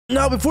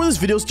Now, before this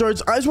video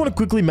starts, I just want to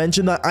quickly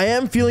mention that I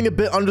am feeling a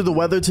bit under the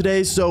weather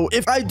today. So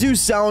if I do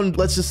sound,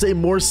 let's just say,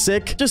 more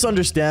sick, just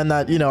understand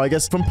that, you know, I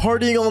guess from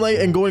partying all night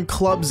and going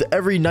clubs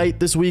every night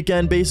this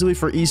weekend, basically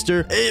for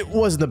Easter, it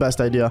wasn't the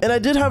best idea. And I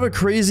did have a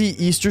crazy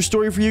Easter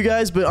story for you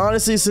guys, but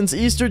honestly, since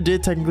Easter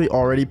did technically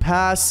already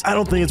pass, I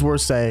don't think it's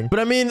worth saying. But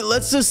I mean,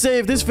 let's just say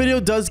if this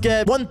video does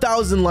get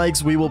 1,000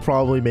 likes, we will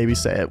probably maybe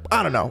say it.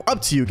 I don't know.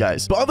 Up to you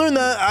guys. But other than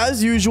that,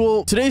 as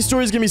usual, today's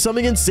story is gonna be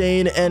something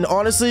insane, and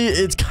honestly,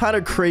 it's kind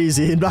of crazy.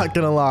 I'm not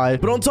gonna lie.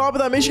 But on top of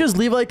that, make sure you guys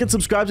leave a like and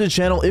subscribe to the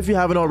channel if you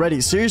haven't already.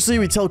 Seriously,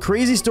 we tell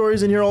crazy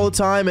stories in here all the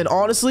time, and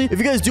honestly, if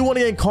you guys do want to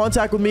get in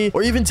contact with me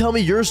or even tell me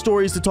your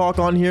stories to talk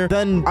on here,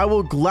 then I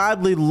will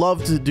gladly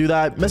love to do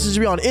that. Message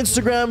me on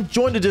Instagram,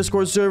 join the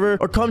Discord server,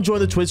 or come join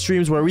the Twitch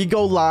streams where we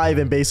go live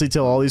and basically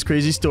tell all these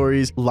crazy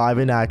stories live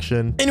in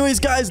action. Anyways,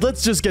 guys,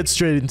 let's just get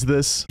straight into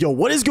this. Yo,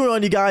 what is going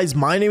on, you guys?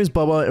 My name is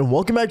Bubba, and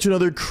welcome back to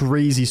another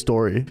crazy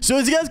story. So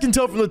as you guys can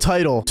tell from the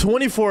title,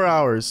 24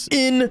 hours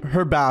in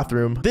her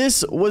bathroom.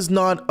 This was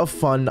not a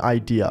fun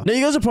idea. Now,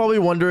 you guys are probably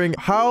wondering,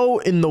 how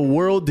in the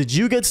world did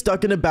you get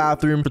stuck in a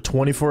bathroom for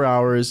 24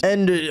 hours?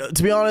 And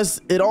to be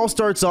honest, it all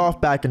starts off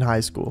back in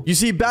high school. You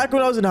see, back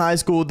when I was in high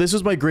school, this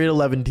was my grade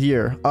 11th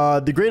year.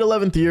 The grade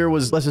 11th year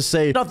was, let's just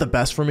say, not the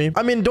best for me.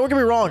 I mean, don't get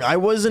me wrong, I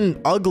wasn't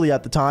ugly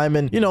at the time,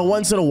 and you know,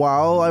 once in a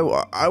while,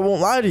 I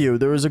won't lie to you,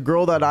 there was a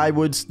girl that I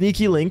would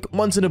sneaky link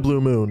once in a blue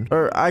moon,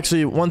 or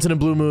actually once in a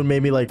blue moon,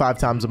 maybe like 5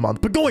 times a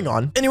month. But going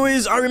on.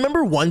 Anyways, I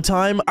remember one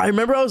time, I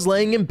was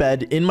laying in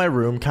bed in my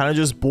room, kind of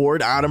just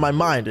bored out of my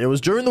mind. It was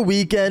during the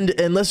weekend,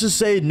 and let's just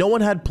say no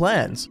one had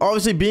plans.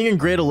 Obviously, being in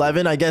grade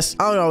 11, I guess,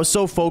 I don't know, I was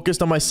so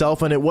focused on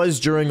myself, and it was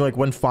during like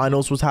when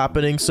finals was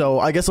happening, so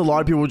I guess a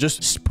lot of people were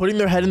just putting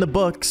their head in the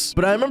books.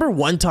 But I remember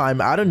one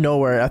time, out of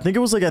nowhere, I think it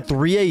was like at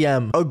 3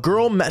 a.m., a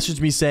girl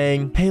messaged me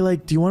saying, hey,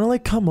 like, do you want to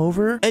like come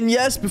over? And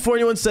yes, before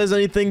anyone says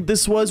anything,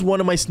 this was one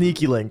of my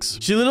sneaky links.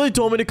 She literally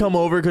told me to come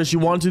over because she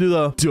wanted to do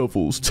the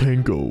devil's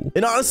tango.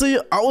 And honestly,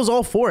 I was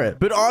all for it.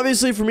 But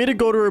obviously, for me to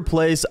go to her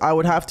place, I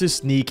would have to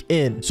sneak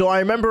in. So I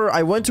remember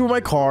I went to my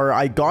car,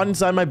 I got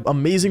inside my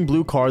amazing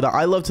blue car that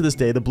I love to this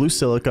day, the blue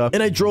Silica,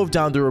 and I drove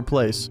down to her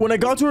place. When I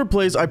got to her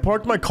place, I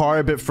parked my car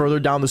a bit further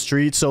down the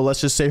street, so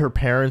let's just say her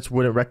parents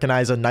wouldn't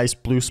recognize a nice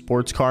blue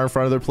sports car in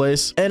front of their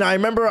place. And I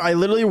remember I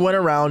literally went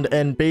around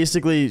and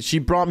basically she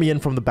brought me in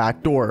from the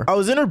back door. I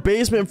was in her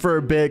basement for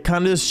a bit,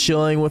 kind of just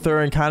chilling with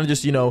her and kind of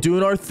just, you know,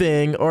 doing our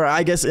thing, or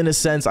I guess in a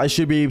sense I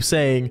should be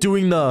saying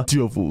doing the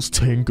devil's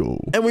tango.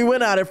 And we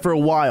went at it for a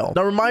while.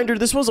 Now, reminder,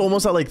 this was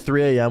almost at like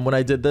 3 a.m. when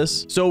I did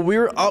this. So we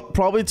were up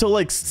probably till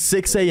like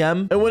 6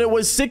 a.m. And when it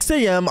was 6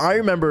 a.m., I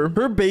remember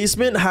her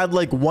basement had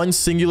like one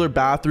singular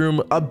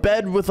bathroom, a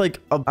bed with like,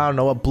 I don't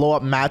know, a blow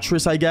up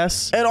mattress, I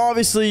guess. And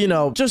obviously, you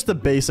know, just the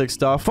basic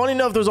stuff. Funny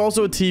enough, there's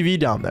also a TV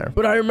down there.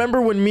 But I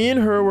remember when me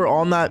and her were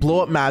on that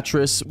blow up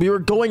mattress, we were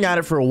going at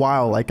it for a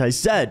while, like I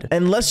said.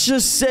 And let's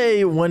just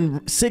say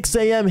when 6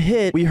 a.m.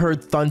 hit, we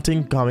heard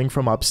thunting coming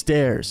from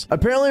upstairs.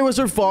 Apparently it was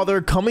her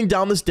father coming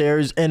down the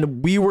stairs,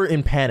 and we were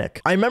in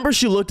panic. I remember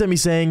she looked at me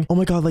saying, oh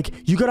my God, like,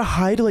 you gotta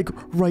hide like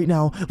right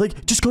now.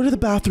 Like, just go to the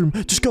bathroom.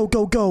 Just go,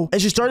 go, go.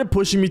 And she started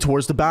pushing me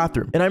towards the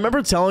bathroom. And I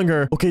remember telling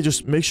her, okay,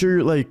 just make sure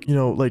you're like, you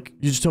know, like,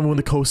 you just tell me when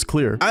the coast's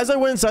clear. As I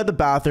went inside the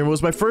bathroom, it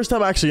was my first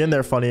time actually in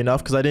there, funny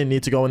enough, because I didn't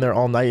need to go in there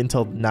all night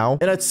until now.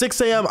 And at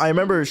 6 a.m., I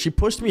remember she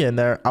pushed me in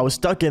there. I was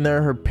stuck in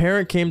there. Her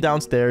parent came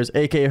downstairs,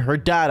 aka her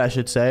dad, I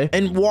should say,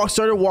 and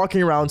started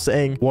walking around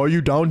saying, why are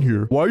you down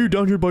here? Why are you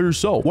down here by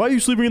yourself? Why are you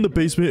sleeping in the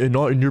basement and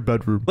not in your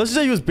bedroom? Let's just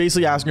say he was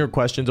basically asking her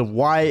questions of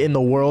why in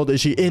the world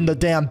is she in the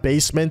damn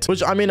basement,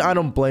 which I mean, I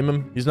don't blame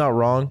him. He's not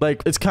wrong.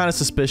 Like, it's kind of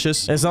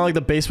suspicious. And it's not like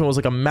the basement was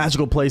like a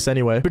magical place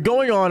anyway. But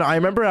going on, I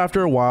remember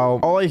after a while,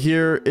 all I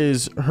hear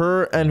is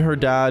her and her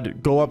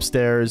dad go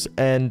upstairs,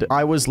 and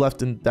I was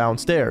left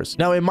downstairs.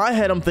 Now, in my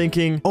head, I'm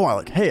thinking, oh,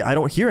 like, hey, I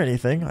don't hear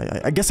anything.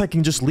 I guess I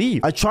can just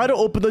leave. I try to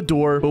open the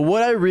door, but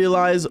what I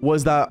realized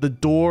was that the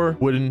door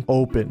wouldn't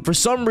open. For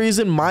some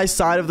reason, my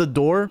side of the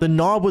door, the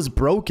knob was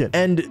broken,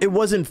 and it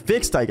wasn't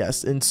fixed, I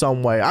guess, in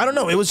some way. I don't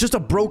know. It was just a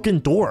broken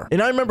door.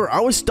 And I remember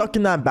I was stuck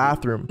in that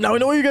bathroom. Now, I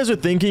know what you guys are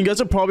thinking. You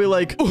guys are probably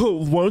like,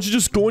 oh, why don't you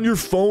just go on your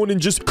phone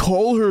and just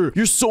call her?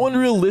 You're so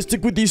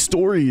unrealistic with these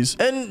stories.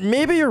 And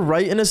maybe you're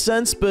right in a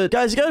sense, but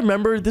guys, you gotta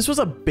remember, this was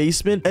a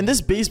basement, and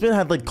this basement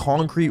had like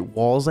concrete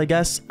walls, I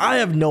guess. I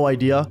have no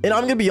idea. And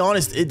I'm gonna be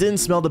honest, it didn't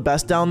smell the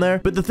best down there.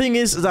 But the thing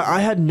is that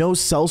I had no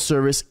cell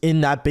service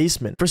in that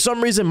basement. For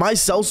some reason, my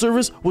cell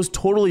service was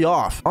totally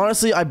off.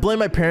 Honestly, I blame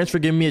my parents for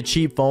giving me a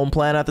cheap phone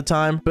plan at the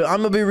time, but I'm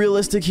gonna be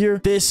realistic here.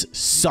 This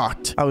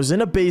sucked. I was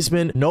in a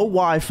basement, no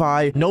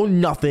Wi-Fi, no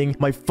nothing.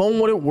 My phone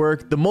wouldn't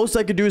work. The most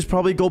I could do is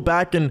probably go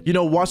back and, you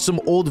know, watch some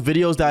old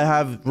videos that I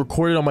have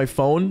recorded on my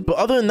phone. But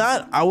other than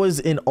that, I was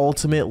in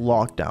ultimate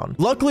lockdown.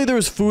 Luckily, there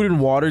was food and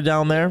water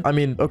down there. I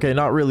mean, okay,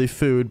 not really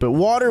food, but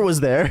water was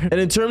there. And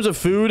in terms of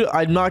food,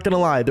 I'm not gonna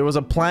lie, there was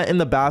a plant in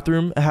the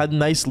bathroom. It had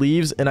nice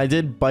leaves, and I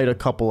did bite a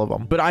couple of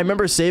them. But I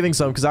remember saving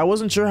some because I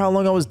wasn't sure how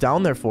long I was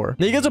down there for.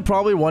 Now, you guys are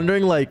probably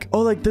wondering, like,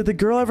 oh, like, did the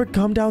girl ever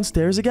come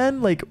downstairs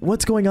again? Like,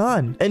 what's going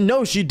on? And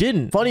no, she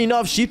didn't. Funny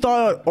enough, she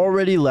thought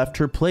already left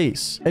her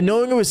place. And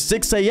knowing it was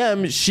 6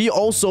 a.m., she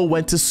also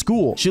went to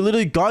school. She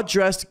literally got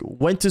dressed,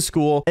 went to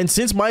school, and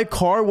since my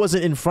car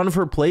wasn't in front of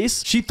her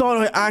place, she thought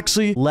I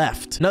actually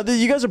left. Now,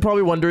 you guys are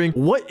probably wondering,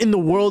 what in the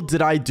world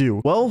did I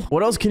do? Well,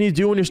 what else can you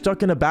do when you're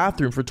stuck in a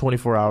bathroom for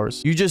 24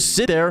 hours? You just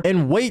sit there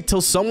and wait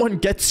till someone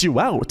gets you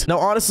out. Now,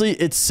 honestly,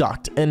 it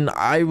sucked, and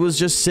I was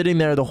just sitting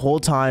there the whole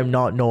time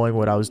not knowing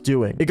what I was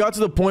doing. It got to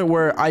the point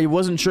where I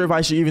wasn't sure if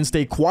I should even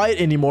stay quiet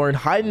anymore and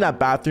hide in that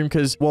bathroom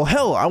because, well,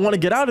 hell, I want to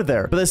get out of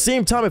there. But at the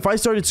same time, if I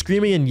started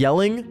screaming and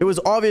yelling, it was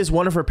obvious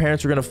one of her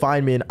parents were going to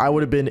find me and I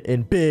would have been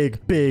in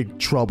big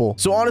trouble.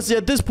 So honestly,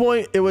 at this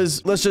point, it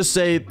was, let's just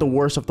say, the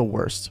worst of the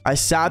worst. I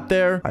sat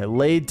there, I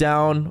laid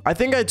down. I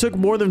think I took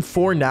more than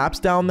 4 naps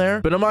down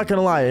there, but I'm not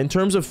gonna lie. In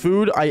terms of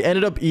food, I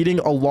ended up eating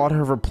a lot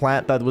of her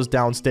plant that was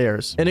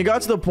downstairs. And it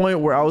got to the point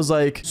where I was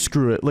like,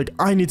 screw it. Like,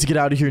 I need to get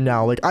out of here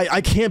now. Like,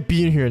 I can't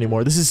be in here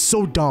anymore. This is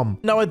so dumb.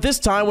 Now, at this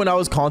time, when I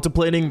was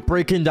contemplating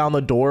breaking down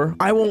the door,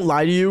 I won't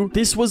lie to you,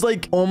 this was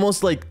like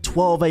almost like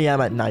 12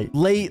 a.m. at night.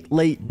 Late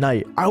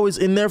night. I was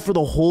in there for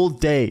the whole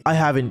day. I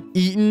haven't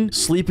eaten.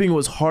 Sleeping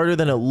was harder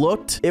than it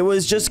looked. It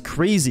was just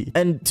crazy.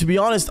 And to be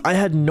honest, I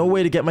had no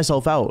way to get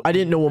myself out. I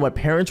didn't know what my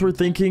parents were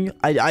thinking.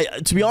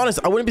 To be honest,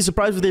 I wouldn't be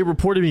surprised if they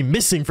reported me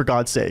missing, for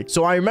God's sake.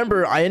 So I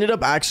remember I ended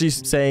up actually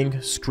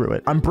saying, screw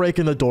it. I'm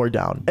breaking the door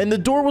down. And the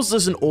door was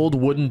just an old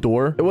wooden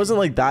door. It wasn't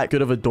like that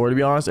good of a door, to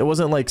be honest. It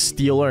wasn't like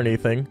steel or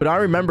anything. But I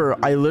remember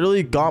I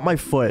literally got my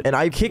foot and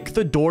I kicked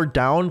the door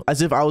down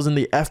as if I was in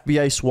the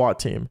FBI SWAT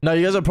team. Now,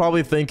 you guys are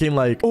probably thinking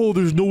like, oh,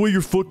 there's no way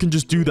your foot can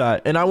just do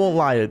that. And I won't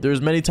lie.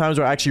 There's many times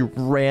where I actually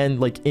ran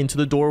like into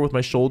the door with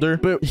my shoulder.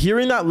 But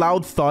hearing that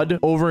loud thud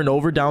over and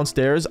over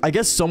downstairs, I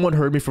guess someone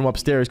heard me from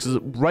upstairs because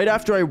right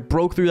after I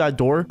broke through that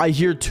door, I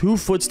hear 2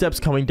 footsteps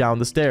coming down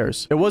the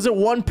stairs. It wasn't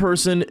one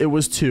person, it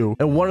was 2.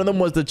 And one of them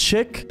was the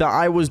chick that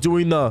I was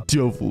doing the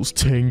devil's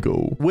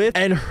tango with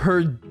and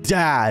her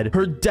dad.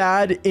 Her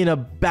dad in a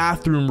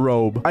bathroom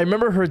robe. I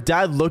remember her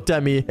dad looked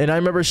at me and I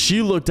remember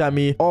she looked at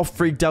me all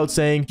freaked out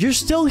saying, "You're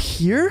still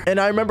here?" And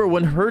I remember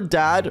when her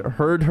dad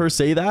heard her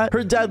say that,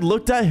 her dad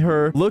looked at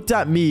her, looked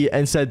at me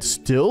and said,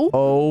 "Still?"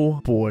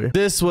 Oh boy.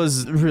 This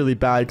was really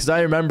bad because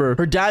I remember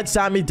her dad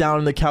sat me down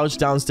on the couch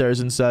downstairs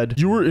and said,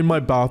 "You were in my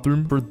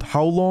bathroom for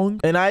how long?"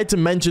 And I had to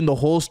mention the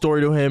whole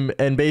story to him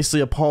and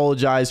basically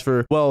apologize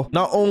for, well,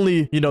 not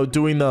only, you know,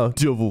 doing the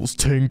devil's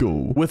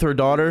tango with her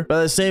daughter, but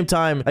at the same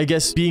time, I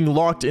guess being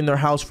locked in their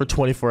house for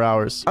 24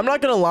 hours. I'm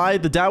not gonna lie,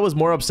 the dad was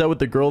more upset with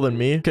the girl than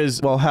me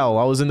because, well, hell,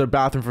 I was in their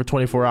bathroom for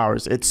 24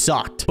 hours. It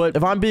sucked. But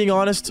if I'm being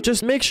honest,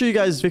 just make sure you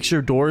guys fix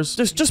your doors.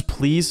 Just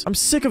please. I'm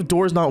sick of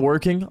doors not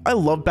working. I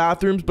love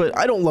bathrooms, but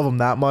I don't love them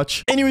that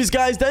much. Anyways,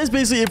 guys, that is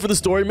basically it for the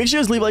story. Make sure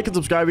you guys leave a like and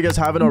subscribe if you guys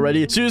haven't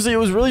already. Seriously, it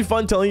was really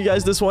fun telling you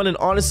guys this one, and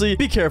honestly,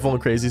 be careful in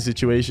crazy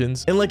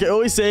situations. And like I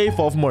always say,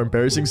 fall for more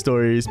embarrassing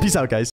stories. Peace out, guys.